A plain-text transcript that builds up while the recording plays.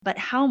but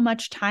how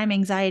much time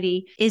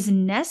anxiety is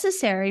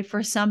necessary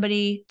for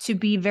somebody to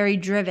be very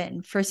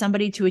driven, for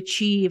somebody to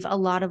achieve a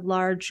lot of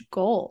large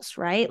goals,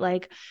 right?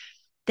 Like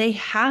they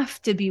have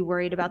to be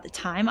worried about the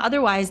time.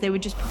 Otherwise, they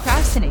would just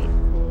procrastinate.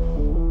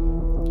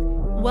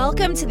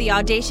 Welcome to the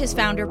Audacious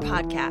Founder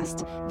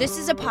Podcast. This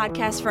is a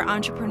podcast for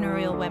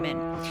entrepreneurial women.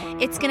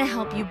 It's going to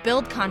help you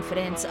build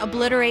confidence,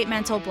 obliterate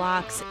mental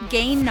blocks,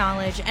 gain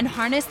knowledge, and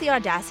harness the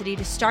audacity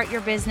to start your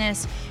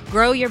business,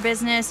 grow your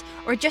business,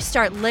 or just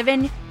start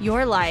living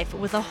your life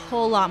with a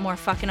whole lot more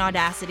fucking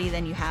audacity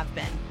than you have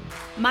been.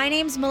 My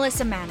name's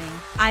Melissa Manning.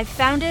 I've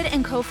founded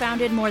and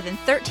co-founded more than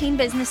 13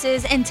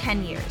 businesses in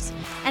 10 years.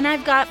 And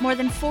I've got more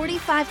than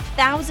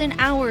 45,000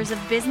 hours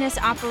of business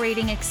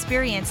operating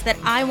experience that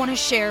I want to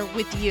share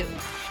with you.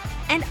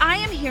 And I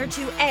am here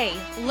to A,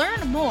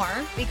 learn more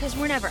because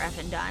we're never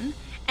effing done,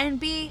 and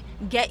B,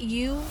 get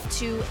you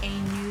to a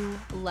new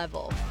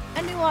level,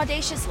 a new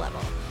audacious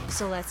level.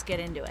 So let's get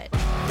into it.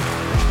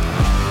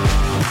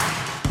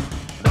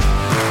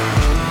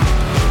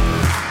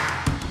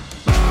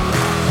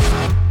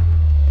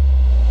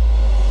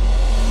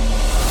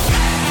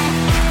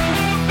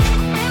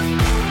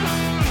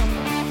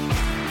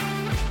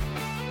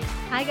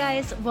 Hi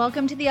guys,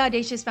 welcome to the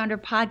Audacious Founder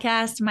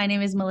Podcast. My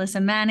name is Melissa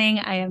Manning.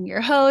 I am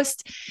your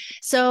host.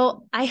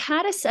 So I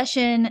had a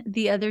session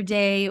the other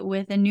day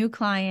with a new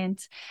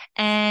client,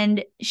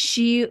 and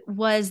she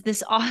was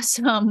this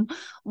awesome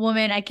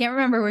woman. I can't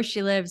remember where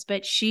she lives,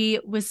 but she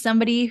was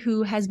somebody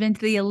who has been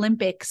to the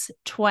Olympics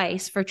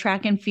twice for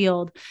track and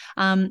field.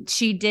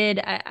 She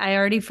did, I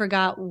already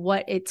forgot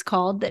what it's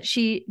called that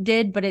she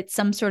did, but it's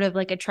some sort of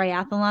like a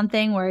triathlon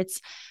thing where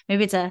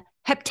maybe it's a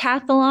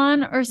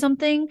heptathlon or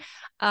something,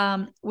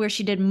 where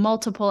she did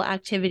multiple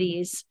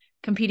activities,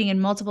 competing in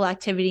multiple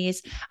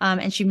activities.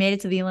 And she made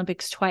it to the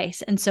Olympics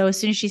twice. And so as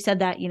soon as she said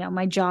that,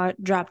 my jaw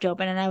dropped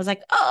open and I was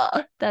like,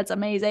 oh, that's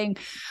amazing.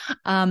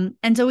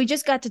 And so we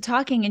just got to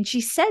talking, and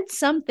she said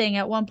something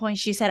at one point.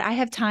 She said, I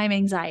have time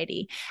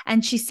anxiety.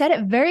 And she said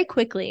it very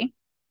quickly.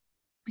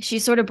 She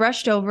sort of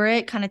brushed over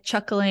it, kind of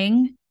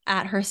chuckling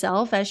at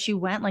herself as she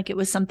went, like it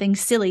was something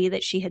silly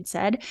that she had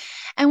said.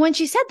 And when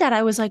she said that,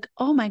 I was like,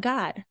 oh my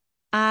God,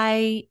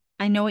 I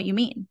know what you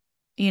mean,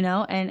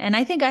 and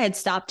I think I had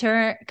stopped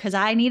her because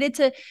I needed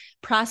to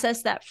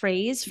process that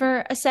phrase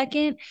for a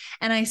second.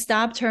 And I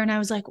stopped her and I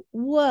was like,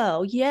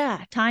 whoa,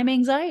 yeah, time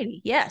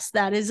anxiety. Yes,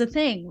 that is a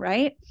thing,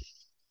 right?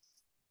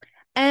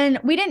 And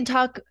we didn't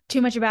talk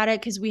too much about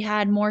it because we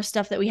had more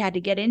stuff that we had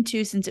to get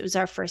into since it was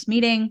our first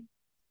meeting.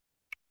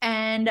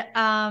 And,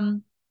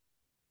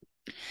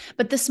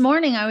 but this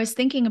morning I was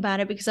thinking about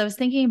it because I was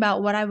thinking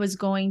about what I was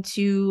going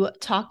to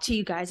talk to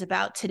you guys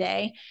about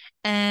today.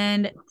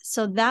 And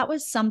so that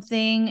was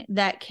something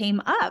that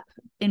came up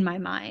in my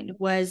mind,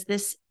 was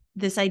this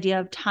idea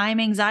of time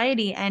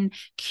anxiety, and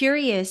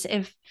curious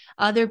if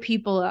other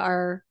people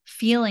are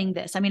feeling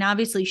this. I mean,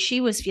 obviously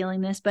she was feeling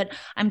this, but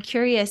I'm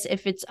curious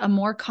if it's a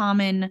more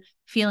common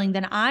feeling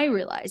than I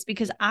realized,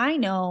 because I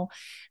know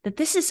that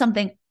this is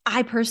something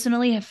I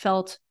personally have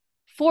felt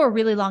for a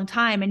really long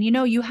time. And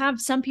you have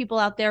some people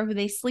out there who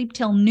they sleep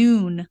till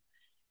noon,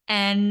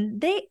 and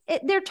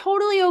they're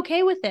totally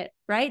okay with it,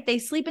 right? They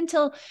sleep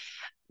until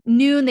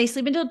noon, they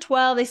sleep until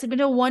 12, they sleep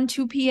until 1,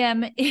 2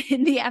 p.m.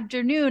 in the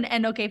afternoon.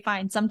 And okay,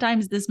 fine.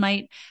 Sometimes this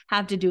might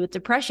have to do with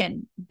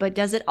depression, but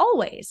does it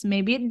always?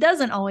 Maybe it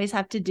doesn't always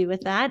have to do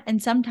with that.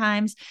 And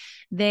sometimes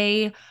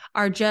they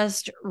are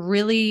just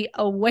really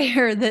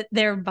aware that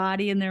their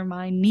body and their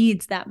mind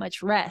needs that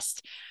much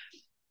rest.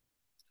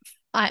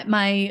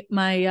 My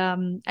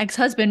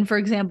ex-husband, for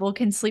example,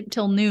 can sleep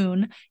till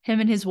noon. Him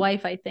and his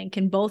wife, I think,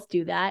 can both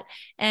do that.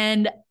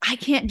 And I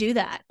can't do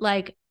that.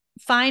 Like,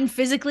 fine,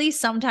 physically,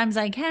 sometimes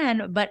I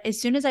can, but as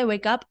soon as I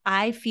wake up,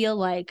 I feel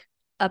like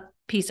a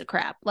piece of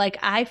crap. Like,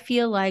 I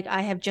feel like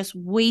I have just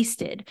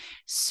wasted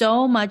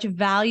so much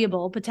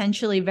valuable,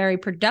 potentially very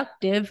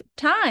productive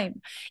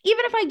time.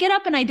 Even if I get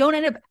up and I don't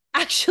end up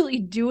actually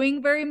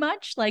doing very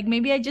much, like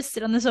maybe I just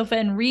sit on the sofa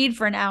and read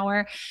for an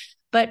hour.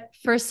 But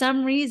for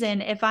some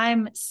reason, if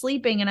I'm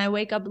sleeping and I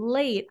wake up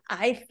late,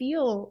 I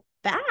feel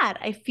bad.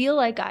 I feel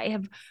like I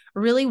have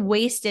really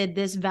wasted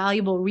this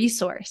valuable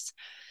resource.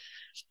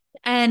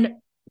 And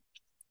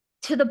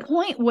to the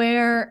point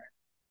where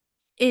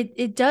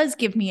it does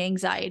give me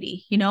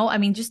anxiety, I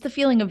mean, just the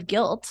feeling of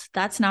guilt,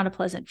 that's not a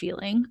pleasant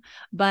feeling.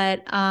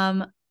 But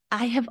I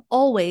have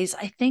always,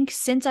 I think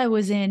since I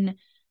was in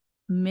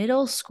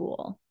middle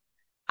school,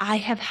 I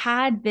have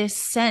had this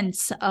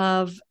sense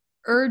of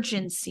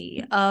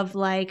urgency of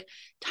like,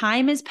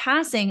 time is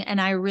passing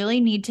and I really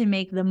need to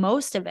make the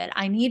most of it.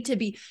 I need to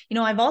be,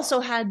 I've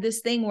also had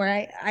this thing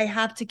where I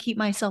have to keep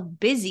myself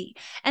busy.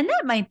 And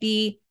that might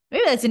be,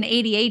 maybe that's an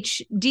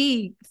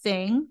ADHD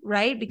thing,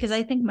 right? Because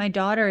I think my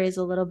daughter is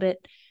a little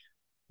bit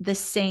the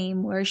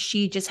same, where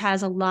she just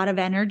has a lot of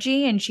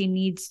energy and she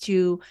needs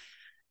to,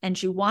 and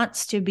she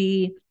wants to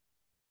be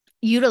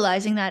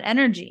utilizing that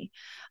energy.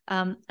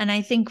 And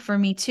I think for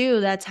me too,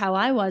 that's how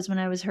I was when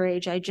I was her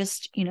age. I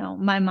just,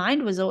 my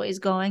mind was always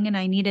going and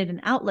I needed an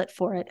outlet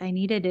for it. I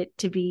needed it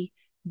to be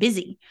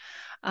busy.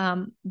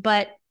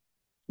 But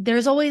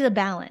there's always a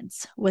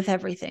balance with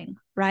everything,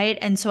 right?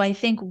 And so I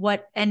think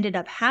what ended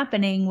up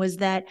happening was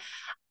that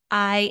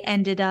I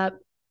ended up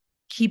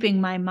keeping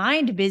my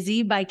mind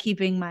busy by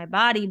keeping my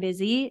body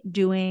busy,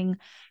 doing,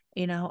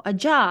 a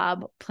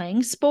job,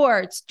 playing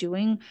sports,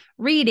 doing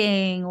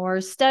reading or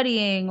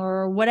studying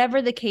or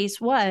whatever the case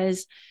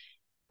was.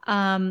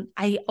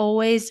 I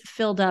always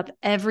filled up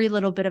every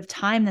little bit of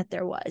time that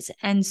there was.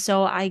 And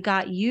so I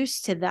got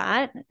used to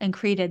that and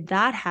created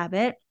that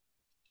habit.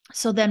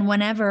 So then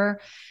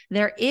whenever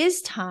there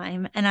is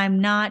time and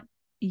I'm not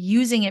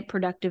using it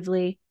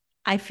productively,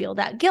 I feel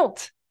that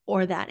guilt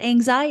or that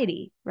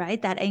anxiety, right?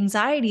 That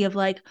anxiety of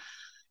like,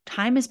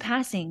 time is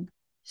passing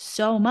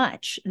so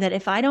much that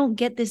if I don't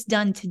get this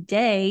done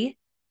today,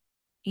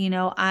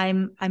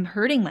 I'm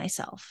hurting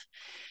myself.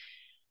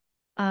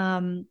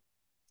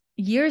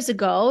 Years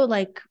ago,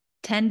 like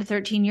 10 to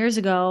 13 years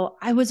ago,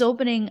 I was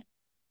opening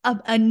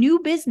a new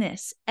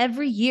business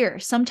every year,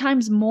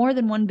 sometimes more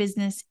than one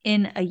business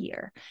in a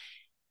year.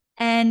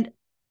 And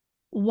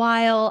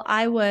while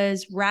I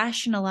was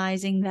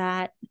rationalizing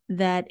that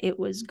it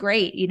was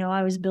great,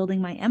 I was building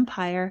my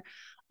empire,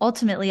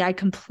 ultimately I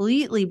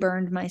completely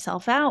burned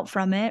myself out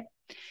from it.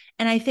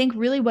 And I think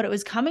really what it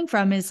was coming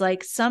from is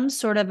like some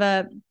sort of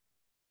a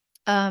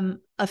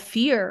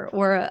fear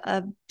or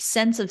a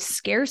sense of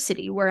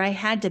scarcity where I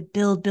had to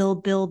build,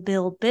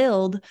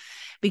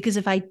 because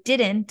if I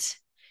didn't,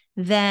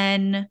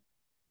 then,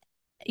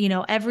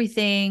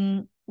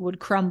 everything would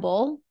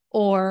crumble,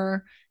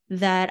 or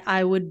that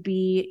I would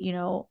be,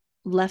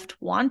 left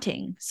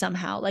wanting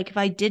somehow. Like if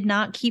I did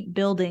not keep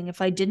building,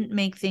 if I didn't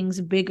make things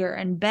bigger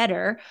and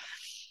better,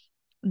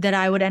 that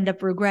I would end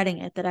up regretting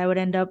it, that I would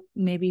end up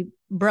maybe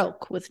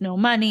broke with no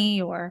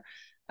money or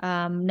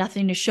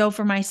nothing to show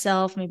for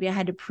myself. Maybe I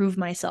had to prove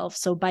myself.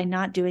 So by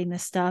not doing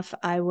this stuff,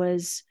 I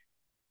was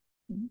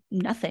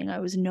nothing. I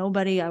was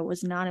nobody. I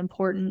was not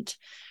important.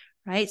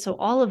 Right. So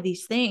all of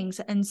these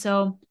things. And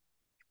so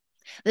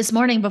this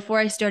morning, before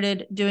I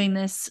started doing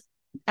this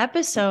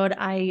episode,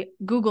 I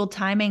Googled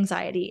time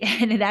anxiety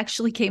and it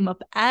actually came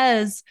up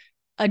as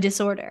a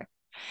disorder.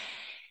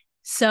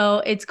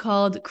 So it's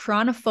called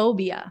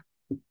chronophobia.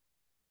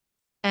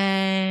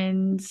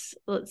 And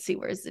let's see,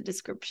 where's the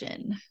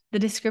description? The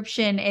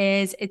description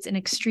is it's an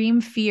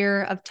extreme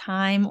fear of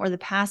time or the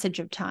passage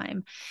of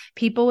time.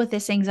 People with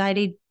this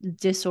anxiety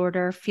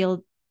disorder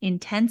feel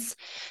intense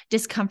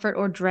discomfort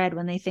or dread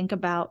when they think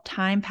about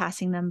time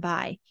passing them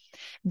by.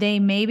 They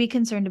may be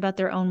concerned about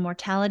their own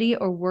mortality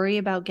or worry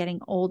about getting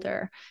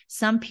older.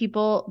 Some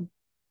people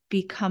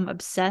become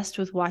obsessed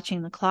with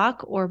watching the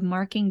clock or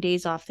marking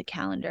days off the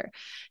calendar.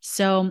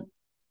 So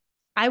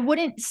I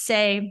wouldn't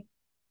say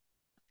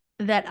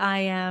that I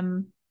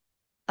am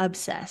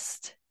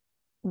obsessed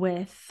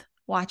with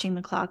watching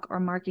the clock or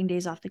marking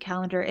days off the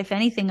calendar. If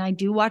anything, I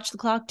do watch the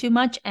clock too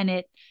much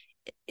and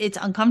it's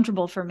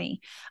uncomfortable for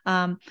me.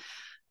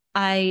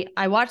 I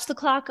watch the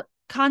clock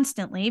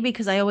constantly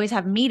because I always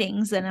have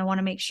meetings and I want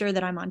to make sure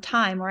that I'm on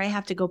time, or I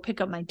have to go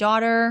pick up my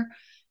daughter,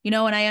 and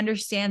I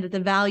understand that the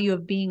value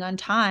of being on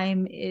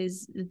time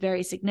is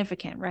very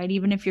significant, right?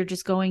 Even if you're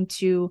just going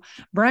to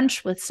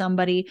brunch with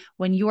somebody,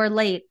 when you are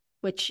late,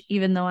 which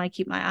even though I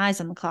keep my eyes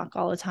on the clock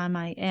all the time,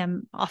 I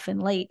am often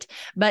late.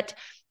 But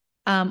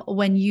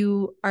when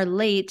you are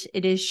late,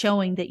 it is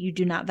showing that you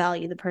do not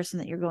value the person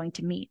that you're going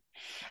to meet.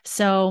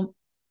 So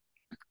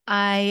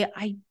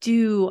I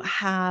do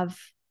have,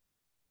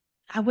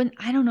 I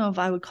don't know if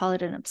I would call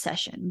it an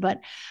obsession, but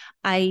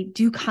I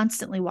do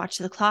constantly watch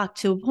the clock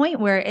to a point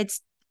where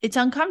it's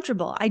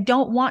uncomfortable. I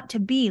don't want to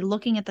be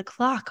looking at the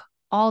clock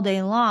all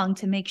day long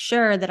to make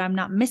sure that I'm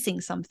not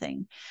missing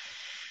something.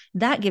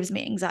 That gives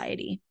me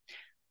anxiety.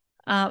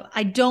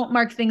 I don't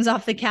mark things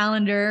off the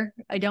calendar.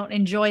 I don't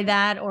enjoy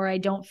that, or I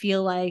don't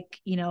feel like,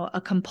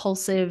 a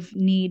compulsive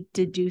need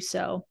to do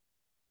so.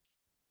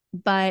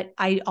 But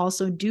I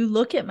also do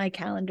look at my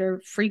calendar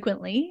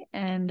frequently.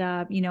 And,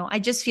 I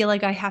just feel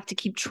like I have to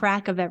keep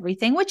track of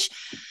everything, which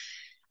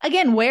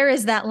again, where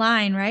is that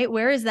line, right?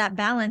 Where is that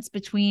balance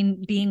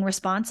between being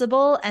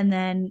responsible and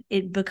then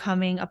it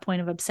becoming a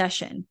point of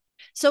obsession?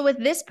 So with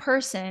this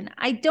person,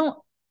 I don't,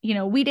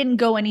 we didn't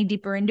go any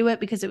deeper into it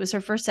because it was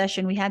her first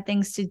session. We had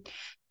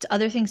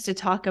other things to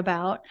talk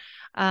about.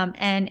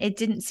 And it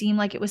didn't seem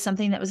like it was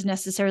something that was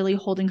necessarily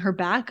holding her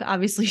back.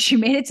 Obviously, she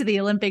made it to the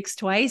Olympics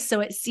twice. So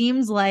it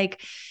seems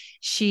like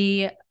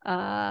she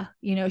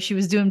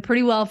was doing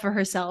pretty well for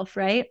herself,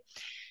 right?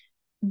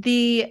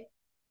 The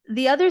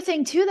other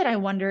thing too that I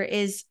wonder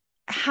is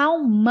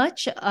how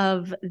much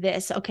of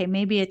this, okay,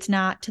 maybe it's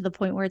not to the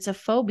point where it's a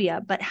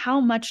phobia, but how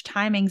much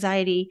time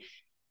anxiety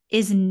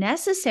is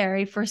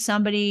necessary for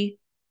somebody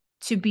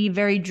to be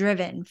very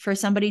driven, for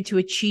somebody to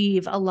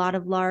achieve a lot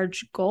of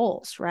large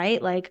goals,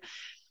 right? Like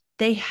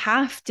they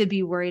have to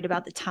be worried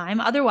about the time.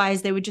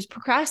 Otherwise, they would just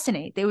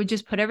procrastinate. They would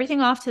just put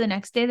everything off to the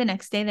next day, the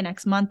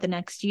next month, the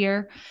next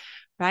year,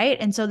 right?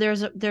 And so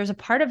there's a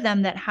part of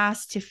them that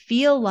has to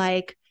feel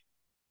like,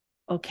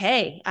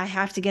 okay, I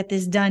have to get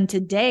this done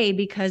today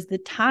because the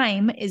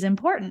time is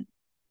important.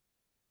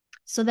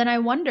 So then I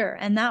wonder,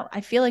 and that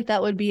I feel like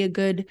that would be a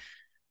good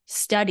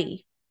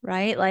study,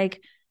 right?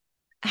 Like,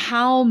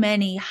 how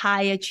many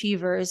high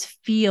achievers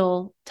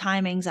feel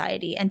time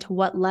anxiety and to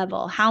what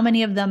level? How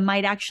many of them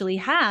might actually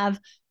have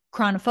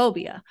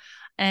chronophobia?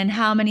 And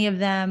how many of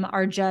them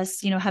are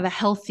just, have a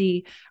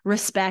healthy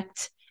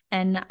respect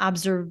and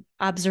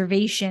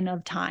observation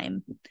of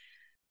time?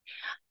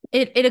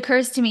 It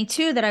occurs to me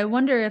too that I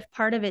wonder if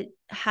part of it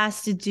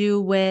has to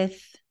do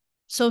with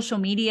social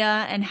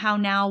media and how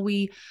now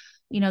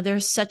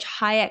there's such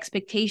high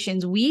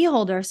expectations. We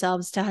hold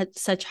ourselves to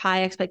such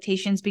high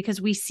expectations because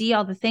we see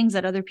all the things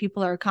that other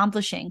people are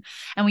accomplishing.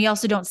 And we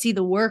also don't see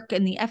the work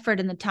and the effort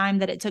and the time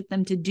that it took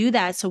them to do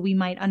that. So we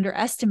might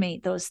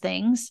underestimate those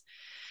things.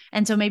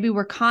 And so maybe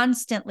we're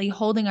constantly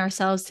holding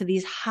ourselves to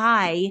these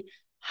high,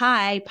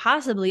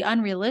 possibly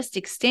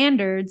unrealistic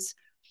standards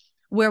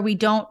where we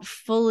don't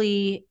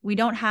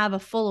have a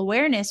full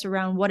awareness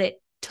around what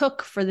it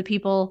took for the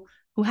people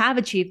who have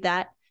achieved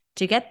that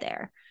to get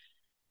there.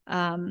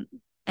 And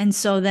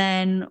so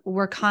then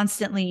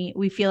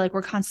we feel like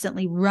we're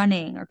constantly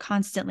running or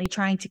constantly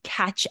trying to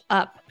catch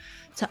up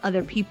to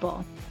other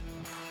people.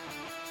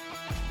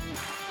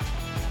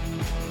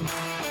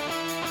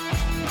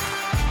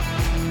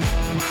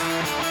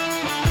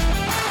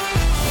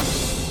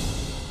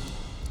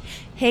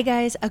 Hey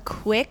guys, a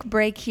quick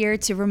break here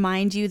to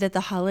remind you that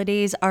the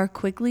holidays are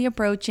quickly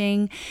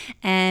approaching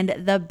and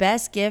the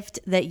best gift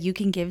that you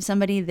can give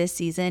somebody this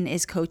season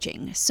is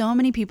coaching. So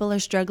many people are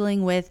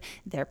struggling with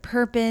their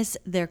purpose,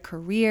 their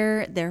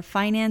career, their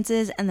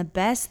finances, and the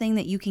best thing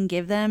that you can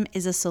give them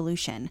is a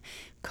solution.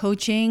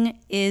 Coaching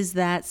is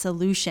that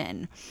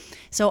solution.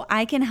 So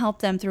I can help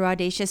them through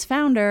Audacious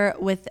Founder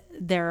with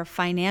their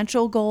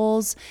financial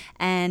goals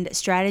and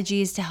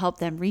strategies to help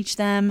them reach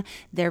them,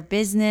 their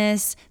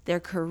business, their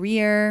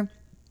career,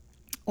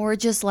 or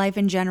just life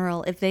in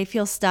general. If they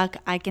feel stuck,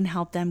 I can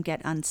help them get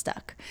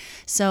unstuck.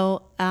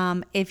 So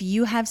if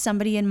you have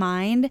somebody in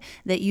mind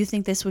that you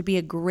think this would be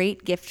a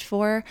great gift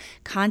for,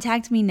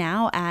 contact me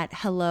now at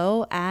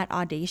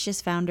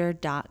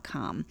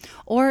hello@audaciousfounder.com,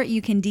 or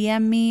you can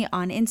DM me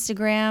on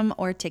Instagram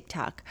or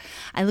TikTok.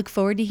 I look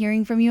forward to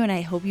hearing from you, and I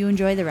hope you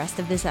enjoy the rest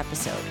of this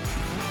episode.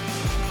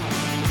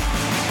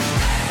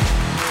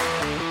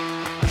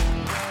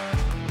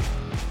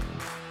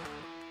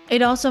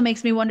 It also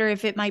makes me wonder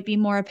if it might be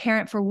more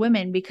apparent for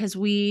women because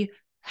we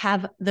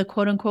have the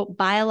quote unquote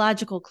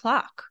biological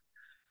clock,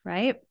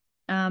 right?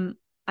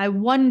 I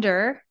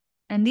wonder,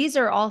 and these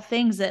are all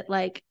things that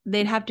like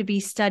they'd have to be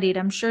studied.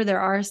 I'm sure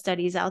there are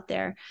studies out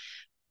there,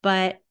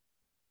 but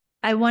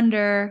I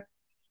wonder,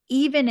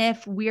 even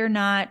if we're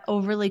not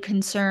overly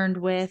concerned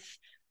with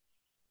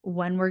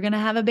when we're going to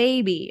have a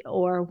baby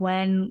or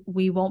when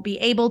we won't be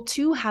able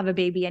to have a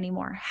baby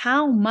anymore,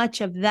 how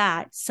much of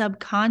that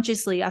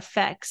subconsciously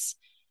affects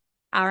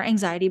our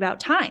anxiety about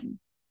time,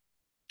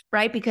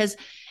 right? Because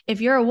if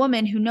you're a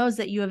woman who knows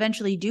that you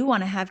eventually do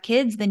want to have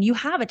kids, then you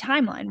have a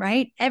timeline,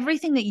 right?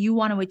 Everything that you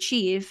want to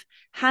achieve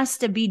has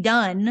to be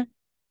done,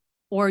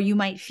 or you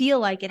might feel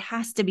like it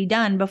has to be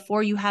done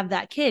before you have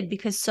that kid.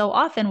 Because so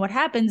often what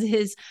happens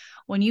is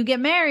when you get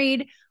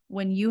married,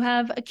 when you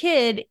have a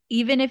kid,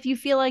 even if you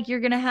feel like you're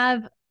going to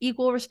have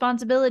equal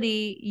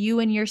responsibility, you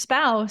and your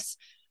spouse,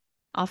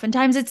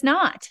 oftentimes it's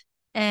not.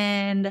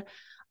 And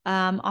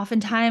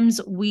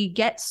oftentimes we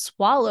get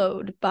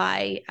swallowed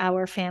by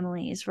our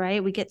families,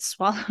 right? We get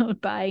swallowed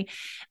by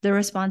the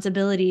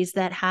responsibilities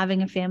that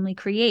having a family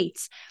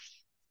creates.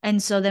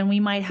 And so then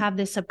we might have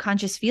this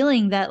subconscious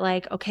feeling that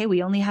like, okay,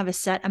 we only have a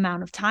set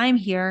amount of time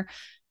here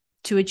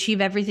to achieve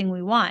everything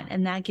we want.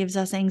 And that gives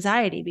us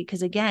anxiety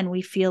because again,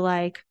 we feel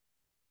like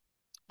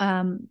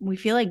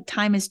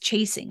time is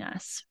chasing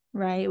us,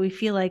 right? We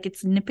feel like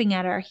it's nipping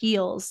at our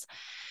heels.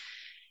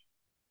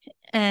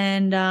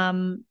 And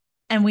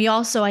we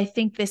also, I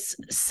think this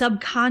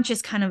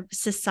subconscious kind of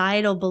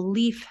societal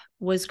belief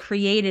was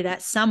created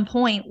at some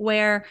point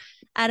where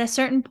at a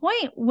certain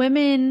point,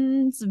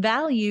 women's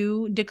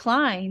value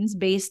declines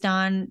based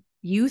on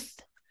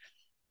youth,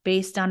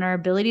 based on our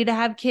ability to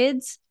have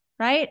kids,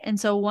 right? And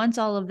so once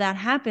all of that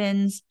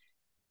happens,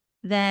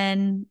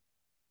 then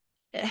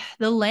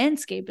the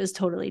landscape is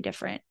totally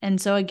different.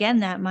 And so again,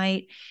 that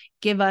might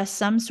give us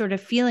some sort of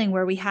feeling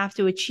where we have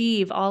to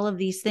achieve all of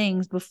these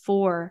things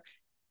before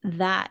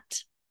that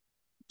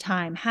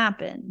time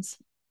happens.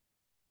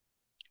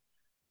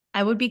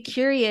 I would be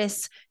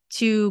curious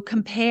to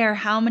compare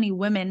how many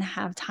women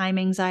have time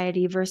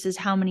anxiety versus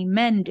how many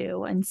men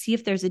do and see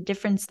if there's a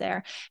difference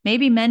there.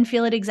 Maybe men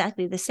feel it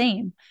exactly the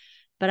same,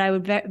 but I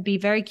would be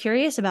very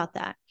curious about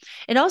that.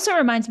 It also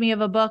reminds me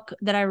of a book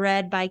that I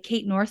read by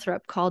Kate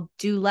Northrup called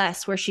Do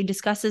Less, where she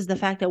discusses the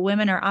fact that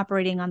women are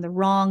operating on the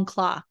wrong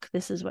clock.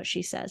 This is what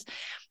she says,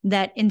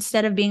 that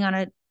instead of being on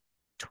a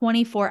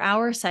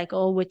 24-hour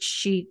cycle, which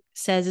she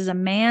says is a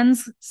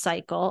man's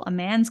cycle, a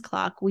man's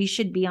clock, we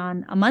should be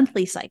on a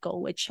monthly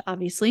cycle, which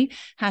obviously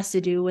has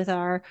to do with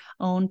our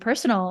own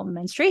personal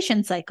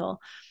menstruation cycle.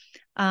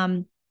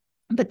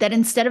 But that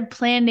instead of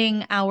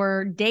planning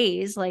our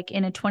days like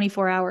in a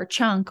 24-hour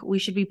chunk, we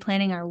should be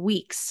planning our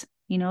weeks,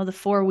 the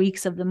 4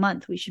 weeks of the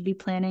month. We should be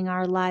planning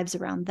our lives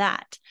around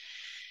that.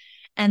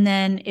 And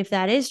then if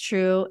that is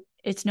true,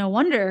 it's no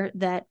wonder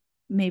that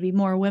maybe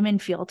more women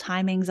feel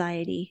time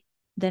anxiety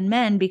than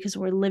men, because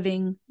we're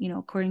living,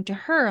 according to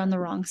her, on the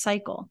wrong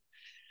cycle.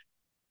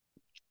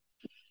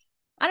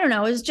 I don't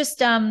know. It's just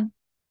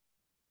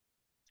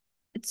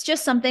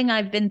something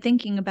I've been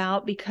thinking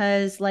about,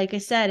 because like I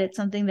said, it's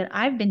something that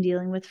I've been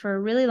dealing with for a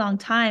really long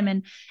time.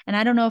 And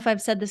I don't know if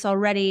I've said this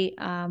already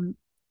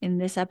in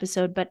this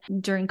episode, but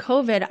during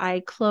COVID,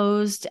 I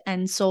closed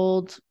and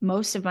sold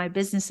most of my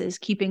businesses,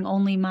 keeping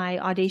only my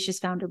Audacious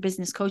Founder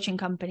business coaching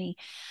company.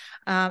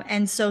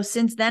 And so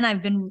since then,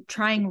 I've been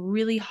trying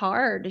really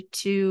hard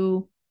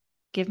to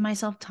give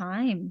myself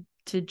time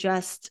to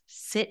just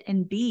sit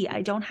and be.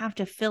 I don't have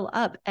to fill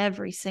up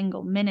every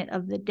single minute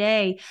of the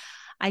day.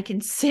 I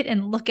can sit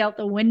and look out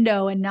the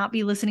window and not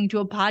be listening to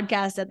a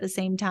podcast at the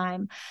same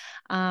time.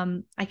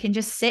 I can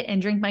just sit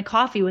and drink my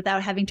coffee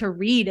without having to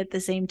read at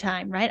the same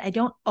time, right? I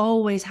don't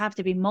always have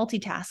to be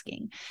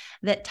multitasking.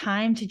 That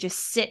time to just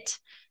sit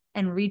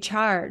and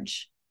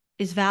recharge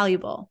is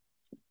valuable.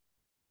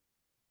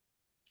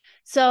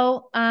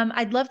 So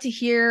I'd love to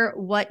hear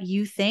what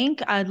you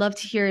think. I'd love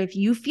to hear if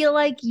you feel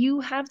like you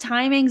have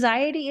time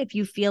anxiety, if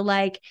you feel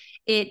like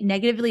it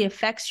negatively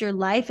affects your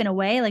life in a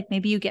way, like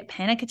maybe you get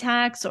panic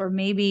attacks, or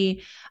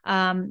maybe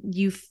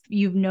you've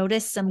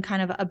noticed some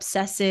kind of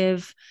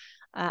obsessive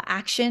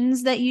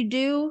actions that you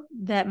do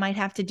that might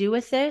have to do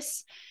with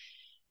this.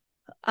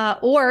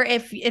 Or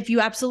if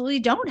you absolutely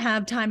don't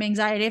have time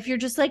anxiety, if you're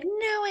just like,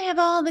 no, I have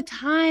all the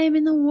time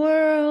in the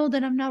world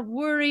and I'm not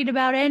worried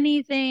about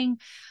anything,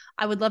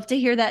 I would love to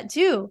hear that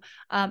too.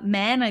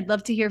 Men, I'd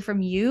love to hear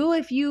from you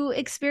if you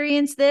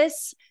experience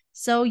this.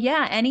 So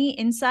yeah, any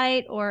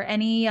insight or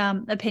any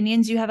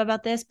opinions you have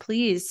about this,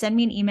 please send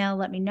me an email,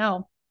 let me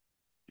know.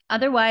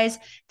 Otherwise,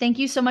 thank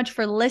you so much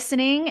for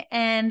listening.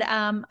 And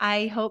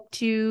I hope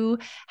to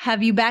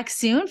have you back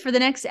soon for the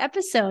next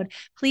episode.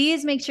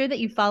 Please make sure that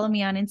you follow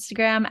me on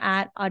Instagram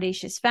at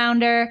Audacious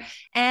Founder,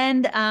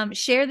 and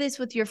share this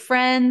with your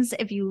friends.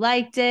 If you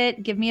liked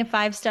it, give me a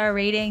 5-star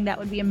rating. That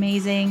would be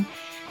amazing.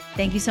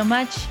 Thank you so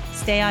much.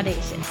 Stay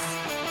audacious.